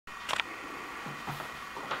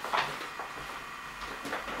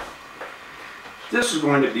This is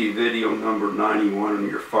going to be video number 91 on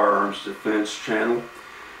your firearms defense channel.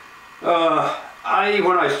 When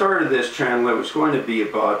I started this channel, it was going to be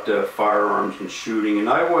about firearms and shooting, and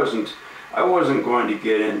I wasn't going to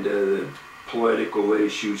get into the political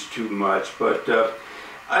issues too much, but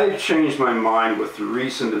I changed my mind with the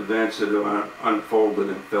recent events that have unfolded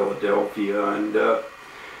in Philadelphia, and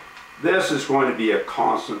this is going to be a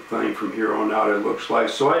constant thing from here on out, it looks like.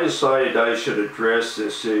 So I decided I should address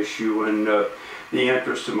this issue in the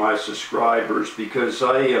interest of my subscribers, because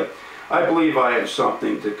I believe I have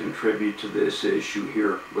something to contribute to this issue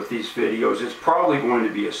here with these videos. It's probably going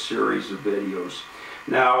to be a series of videos.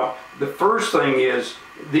 Now, the first thing is,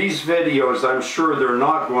 these videos, I'm sure they're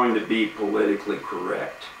not going to be politically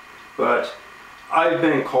correct, but I've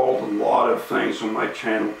been called a lot of things on my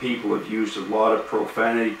channel. People have used a lot of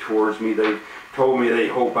profanity towards me. They've told me they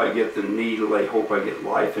hope I get the needle, they hope I get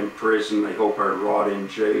life in prison, they hope I rot in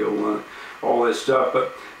jail, and all this stuff,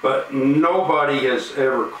 but nobody has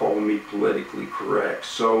ever called me politically correct.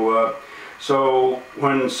 So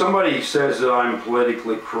when somebody says that I'm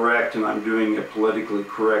politically correct and I'm doing a politically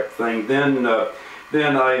correct thing, then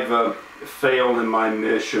I've failed in my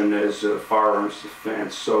mission as a firearms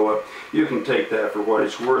defense. So you can take that for what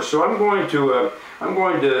it's worth. So I'm going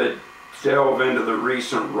to delve into the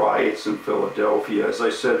recent riots in Philadelphia. As I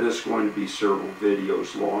said, this is going to be several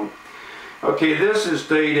videos long. Okay, this is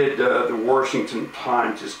dated, the Washington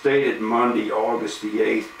Times. It's dated Monday, August the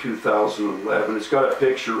 8th, 2011. It's got a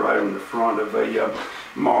picture right on the front of a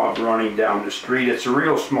mob running down the street. It's a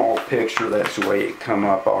real small picture. That's the way it come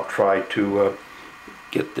up. I'll try to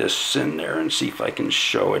get this in there and see if I can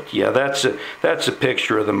show it. Yeah, that's a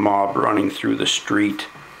picture of the mob running through the street.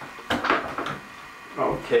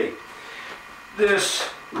 Okay, this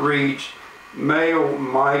reads, male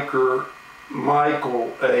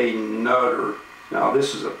Michael A. Nutter. Now,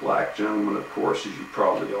 this is a black gentleman, of course, as you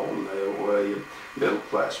probably all know, a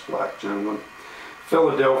middle-class black gentleman.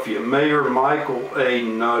 Philadelphia, Mayor Michael A.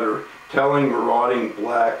 Nutter telling marauding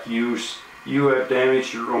black youths, "You have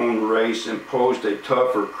damaged your own race," imposed a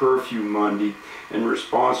tougher curfew Monday in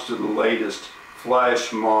response to the latest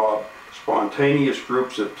flash mob, spontaneous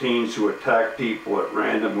groups of teens who attack people at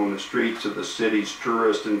random on the streets of the city's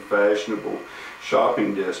tourist and fashionable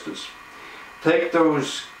shopping districts. "Take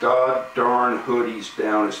those god-darn hoodies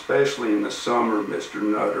down, especially in the summer," Mr.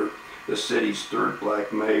 Nutter, the city's third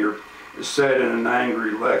black mayor, said in an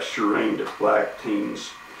angry lecture aimed at black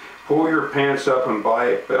teens. "Pull your pants up and buy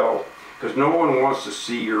a belt, because no one wants to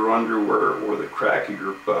see your underwear or the crack of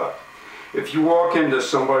your butt. If you walk into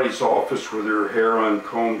somebody's office with your hair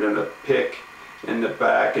uncombed and a pick in the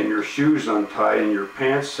back and your shoes untied and your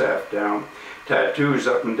pants half down, tattoos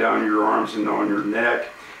up and down your arms and on your neck,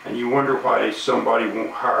 and you wonder why somebody won't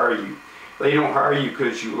hire you. They don't hire you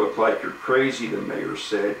because you look like you're crazy," the mayor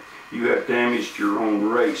said. "You have damaged your own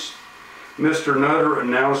race." Mr. Nutter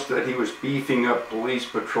announced that he was beefing up police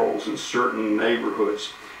patrols in certain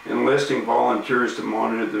neighborhoods, enlisting volunteers to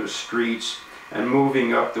monitor the streets, and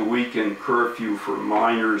moving up the weekend curfew for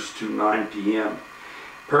minors to 9 p.m.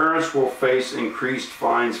 Parents will face increased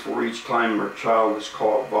fines for each time their child is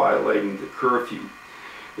caught violating the curfew.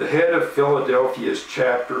 The head of Philadelphia's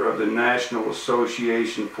chapter of the National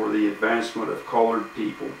Association for the Advancement of Colored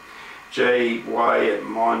People, J. Wyatt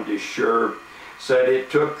Mondesher, said it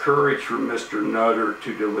took courage for Mr. Nutter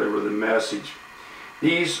to deliver the message.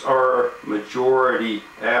 "These are majority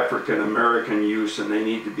African American youths and they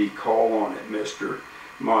need to be called on it," Mr.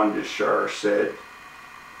 Mondesher said.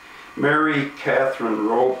 Mary Catherine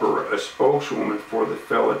Roper, a spokeswoman for the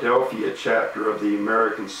Philadelphia chapter of the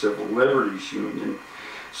American Civil Liberties Union,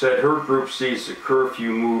 said her group sees the curfew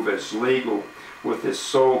move as legal, with its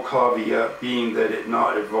sole caveat being that it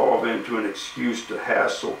not evolve into an excuse to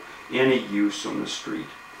hassle any youths on the street.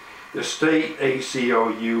 The state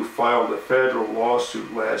ACLU filed a federal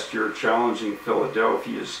lawsuit last year challenging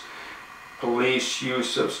Philadelphia's police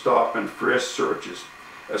use of stop and frisk searches.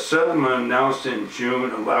 A settlement announced in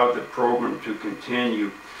June allowed the program to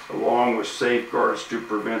continue, along with safeguards to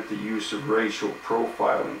prevent the use of racial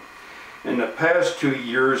profiling. In the past 2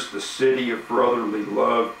 years, the city of brotherly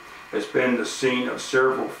love has been the scene of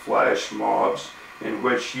several flash mobs in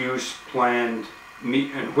which youths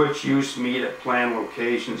meet at planned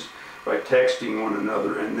locations by texting one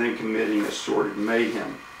another and then committing assorted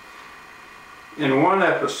mayhem. In one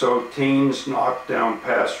episode, teens knocked down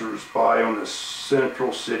passers-by on a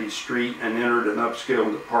central city street and entered an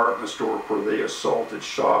upscale department store where they assaulted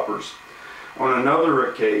shoppers. On another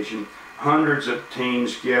occasion, hundreds of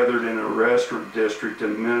teens gathered in a restaurant district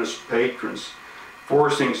and menaced patrons,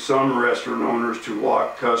 forcing some restaurant owners to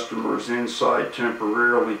lock customers inside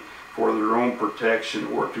temporarily for their own protection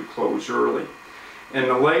or to close early. In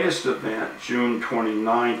the latest event, June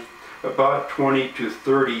 29th, about 20 to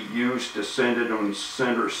 30 youths descended on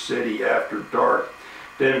Center City after dark,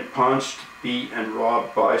 then punched, beat, and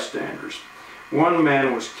robbed bystanders. One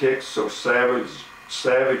man was kicked so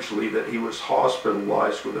savagely that he was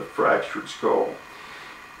hospitalized with a fractured skull.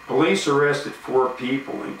 Police arrested 4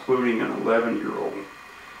 people, including an 11-year-old.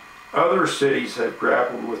 Other cities have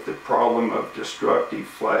grappled with the problem of destructive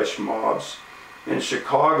flash mobs. In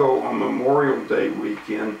Chicago on Memorial Day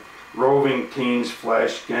weekend, roving teens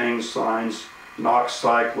flashed gang signs, knocked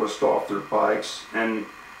cyclists off their bikes, and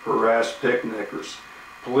harassed picnickers.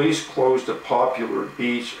 Police closed a popular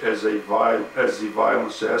beach as the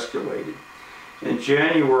violence escalated. In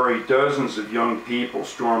January, dozens of young people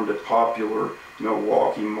stormed a popular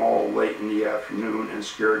Milwaukee mall late in the afternoon and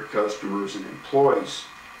scared customers and employees.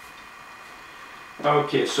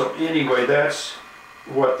 Okay, so anyway, that's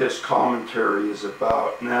what this commentary is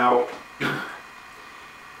about. Now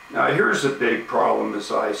here's the big problem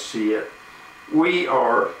as I see it. We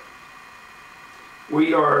are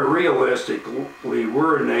realistically,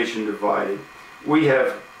 we're a nation divided. We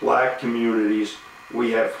have black communities,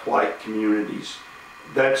 we have white communities.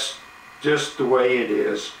 That's just the way it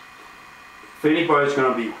is. If anybody's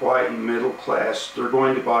going to be white and middle class, they're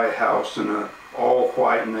going to buy a house in an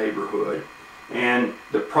all-white neighborhood. And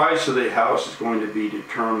the price of the house is going to be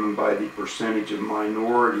determined by the percentage of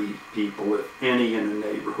minority people, if any, in the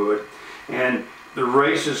neighborhood. And the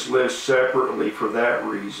races live separately for that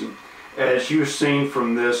reason. As you've seen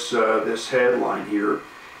from this headline here,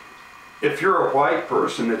 if you're a white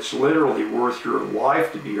person, it's literally worth your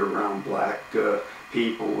life to be around black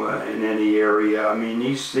people in any area. I mean,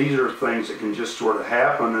 these are things that can just sort of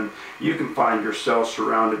happen, and you can find yourself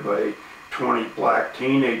surrounded by 20 black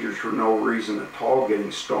teenagers for no reason at all,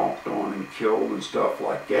 getting stomped on and killed and stuff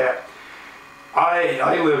like that.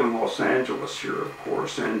 I live in Los Angeles here, of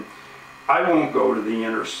course, and I won't go to the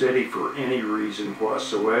inner city for any reason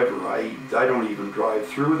whatsoever. I don't even drive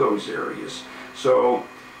through those areas. So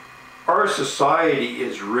our society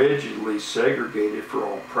is rigidly segregated for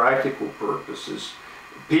all practical purposes.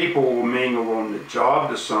 People will mingle on the job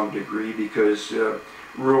to some degree because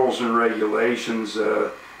rules and regulations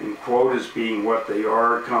and quotas being what they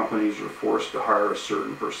are, companies are forced to hire a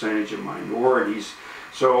certain percentage of minorities.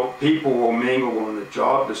 So people will mingle on the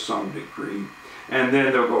job to some degree, and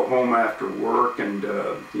then they'll go home after work and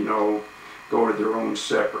you know, go to their own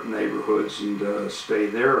separate neighborhoods and stay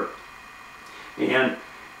there. And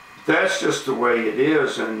that's just the way it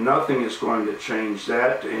is, and nothing is going to change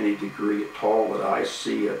that to any degree at all that I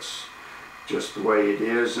see. It's just the way it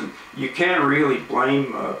is, and you can't really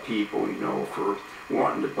blame people, you know, for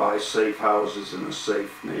wanting to buy safe houses in a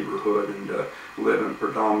safe neighborhood and live in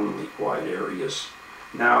predominantly white areas.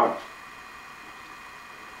 Now,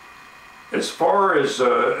 as far as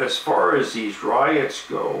these riots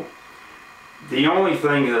go, the only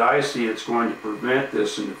thing that I see that's going to prevent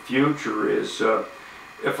this in the future is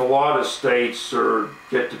if a lot of states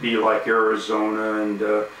get to be like Arizona and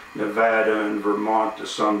Nevada and Vermont to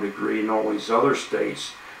some degree, and all these other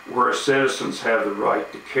states where citizens have the right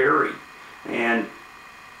to carry. And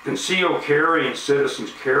concealed carry and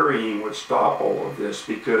citizens carrying would stop all of this,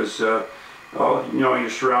 because you know, you're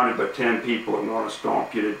surrounded by 10 people that want to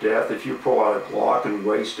stomp you to death. If you pull out a Glock and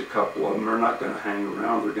waste a couple of them, they're not going to hang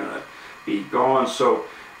around, they're going to be gone. So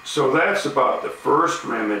that's about the first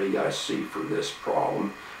remedy I see for this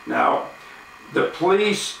problem. Now, the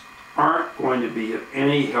police aren't going to be of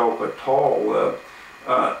any help at all.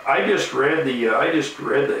 I just read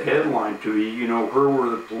the headline to you. You know, where were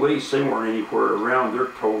the police? They weren't anywhere around. They're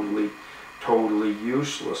totally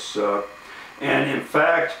useless. And in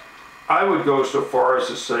fact, I would go so far as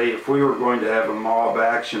to say, if we were going to have a mob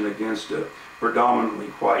action against a predominantly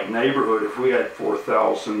white neighborhood, if we had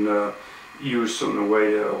 4,000 youths on the way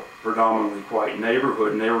to a predominantly white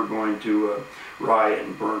neighborhood, and they were going to riot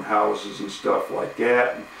and burn houses and stuff like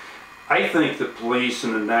that, I think the police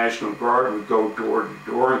and the National Guard would go door to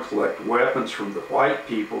door and collect weapons from the white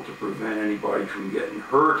people to prevent anybody from getting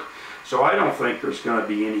hurt. So I don't think there's going to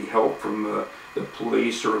be any help from the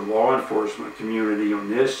police or law enforcement community on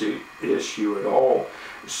this issue at all.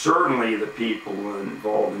 Certainly the people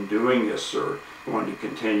involved in doing this are going to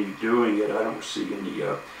continue doing it. I don't see any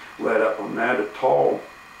let up on that at all.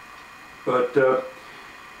 But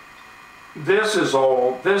this is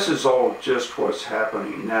all just what's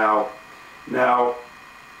happening now. Now,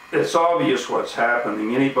 it's obvious what's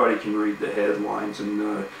happening. Anybody can read the headlines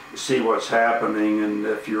and see what's happening, and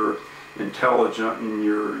if you're intelligent and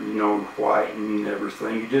you're, you know, white and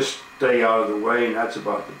everything, you just stay out of the way, and that's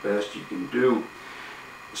about the best you can do.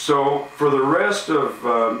 So for the rest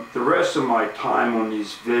of my time on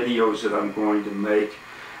these videos that I'm going to make,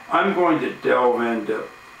 I'm going to delve into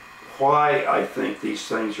why I think these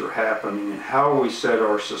things are happening and how we set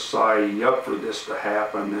our society up for this to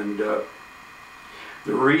happen, and the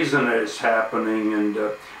reason that it's happening, and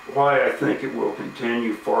why I think it will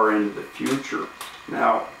continue far into the future.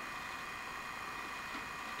 Now,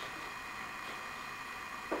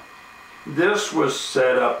 this was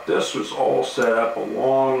all set up a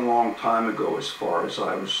long time ago, as far as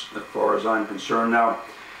I'm concerned. Now,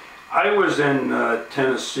 I was in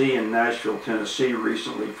Tennessee, in Nashville, Tennessee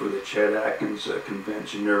recently for the Chet Atkins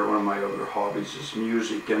convention there. One of my other hobbies is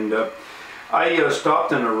music, and I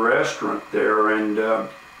stopped in a restaurant there, and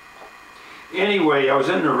anyway, I was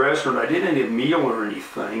in the restaurant. I didn't eat a meal or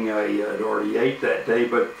anything. I had already ate that day,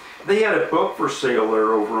 but they had a book for sale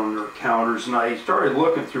there over on their counters, and I started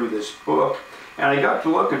looking through this book, and I got to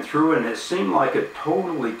looking through it, and it seemed like a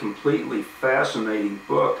totally, completely fascinating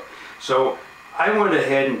book. So I went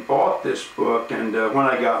ahead and bought this book, and when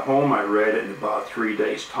I got home, I read it in about 3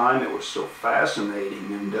 days' time. It was so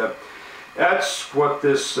fascinating, and that's what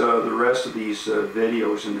the rest of these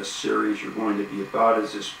videos in this series are going to be about,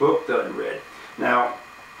 is this book that I read. Now,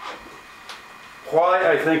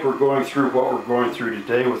 why I think we're going through what we're going through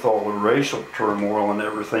today with all the racial turmoil and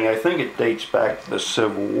everything, I think it dates back to the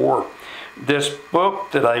Civil War. This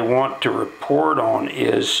book that I want to report on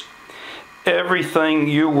is Everything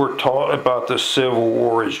You Were Taught About the Civil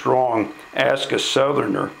War Is Wrong. Ask a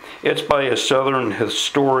Southerner. It's by a Southern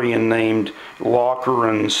historian named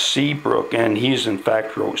Locker Seabrook, and he's in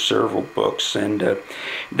fact wrote several books, and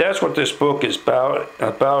that's what this book is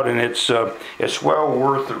about, and it's well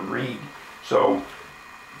worth a read. So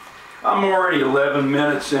I'm already 11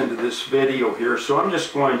 minutes into this video here, so I'm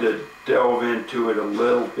just going to delve into it a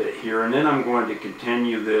little bit here, and then I'm going to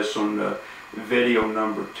continue this on video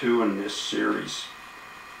number 2 in this series.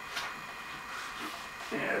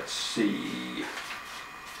 Let's see.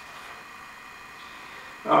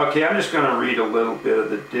 Okay, I'm just going to read a little bit of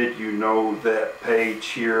the Did You Know That page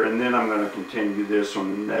here, and then I'm going to continue this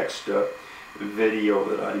on the next video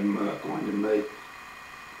that I'm going to make.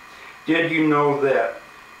 Did you know that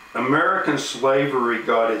American slavery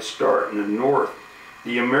got its start in the North?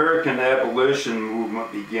 The American abolition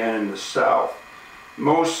movement began in the South.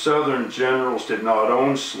 Most Southern generals did not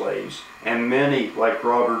own slaves, and many, like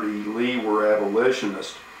Robert E. Lee, were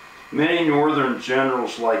abolitionists. Many Northern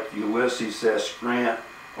generals, like Ulysses S. Grant,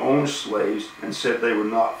 owned slaves and said they would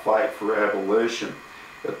not fight for abolition.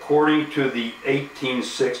 According to the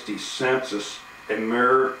 1860 census, a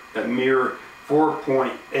mere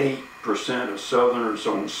 4.8% of Southerners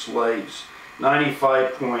owned slaves.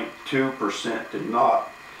 95.2% did not.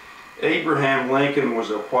 Abraham Lincoln was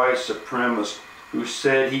a white supremacist who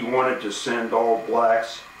said he wanted to send all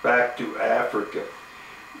blacks back to Africa.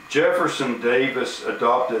 Jefferson Davis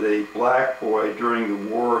adopted a black boy during the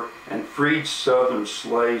war and freed Southern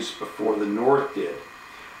slaves before the North did.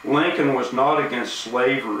 Lincoln was not against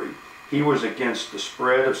slavery. He was against the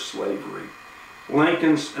spread of slavery.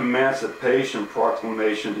 Lincoln's Emancipation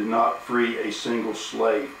Proclamation did not free a single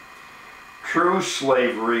slave. True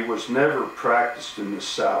slavery was never practiced in the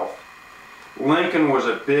South. Lincoln was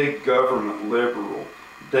a big government liberal.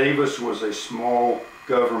 Davis was a small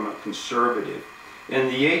government conservative. In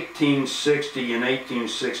the 1860 and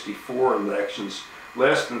 1864 elections,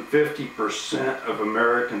 less than 50% of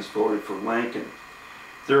Americans voted for Lincoln.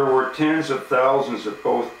 There were tens of thousands of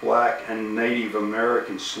both black and Native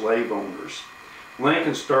American slave owners.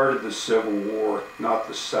 Lincoln started the Civil War, not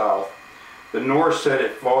the South. The North said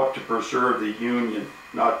it fought to preserve the Union,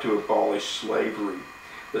 not to abolish slavery.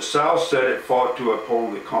 The South said it fought to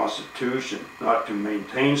uphold the Constitution, not to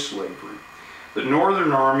maintain slavery. The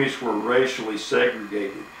Northern armies were racially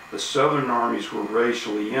segregated. The Southern armies were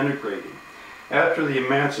racially integrated. After the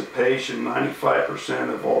emancipation,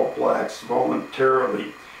 95% of all blacks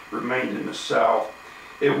voluntarily remained in the South.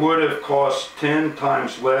 It would have cost 10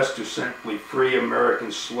 times less to simply free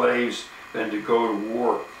American slaves than to go to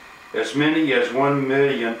war. As many as 1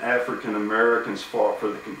 million African Americans fought for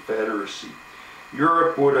the Confederacy.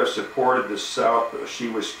 Europe would have supported the South, but she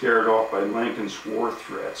was scared off by Lincoln's war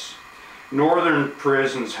threats. Northern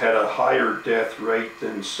prisons had a higher death rate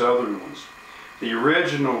than Southern ones. The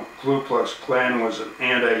original Ku Klux Klan was an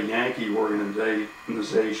anti-Yankee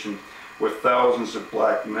organization with thousands of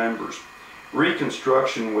black members.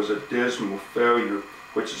 Reconstruction was a dismal failure,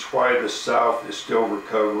 which is why the South is still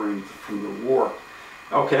recovering from the war.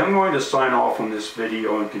 Okay, I'm going to sign off on this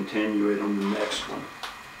video and continue it on the next one.